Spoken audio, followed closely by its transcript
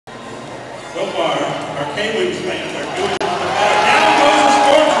So far, our Kwings fans are doing better. Down goes the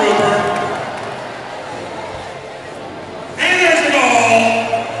Stormtrooper. And there's the goal.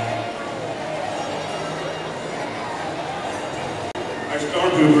 Our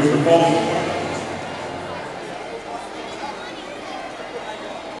Stormtroopers are falling apart.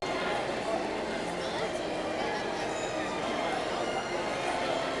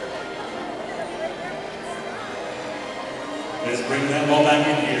 Let's bring that ball back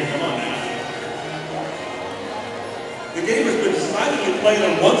in here. Come on now. The game has been decidedly played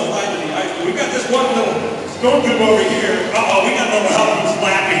on one side of the ice, but we got this one little Stormtrooper over here. Uh-oh, we got a little help from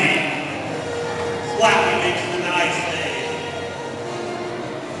Slappy. Slappy makes the nice save.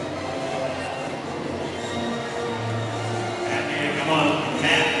 Come on,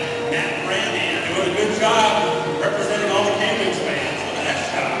 Matt Brandy doing a good job representing all the Kwings fans. Look at that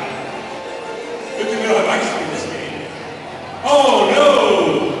shot. Good thing we don't have ice in this game. Oh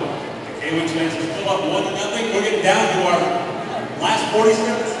no! The Kwings fans are still up 1-0. We're getting down to our last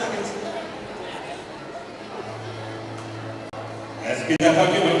 47 seconds. Let's get that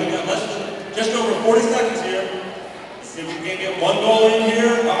puck in. We've got just over 40 seconds here. Let's see if we can get one goal in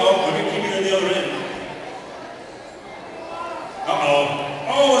here. Uh-oh, we're going to keep it in the other end. Uh-oh.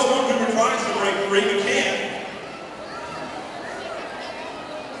 Oh, it's going to be trying to break free. We can't.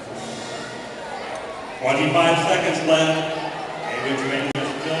 25 seconds left. Kwings fans are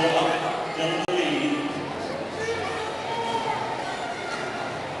still up, still in the lead.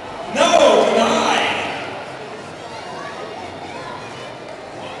 No, denied.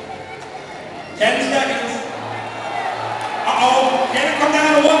 10 seconds. Uh-oh, can it come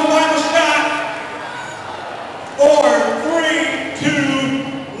down to one final shot? 4, 3,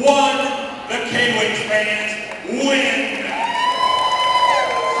 2, 1. The Kwings fans win.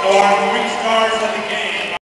 So our 3 stars of the game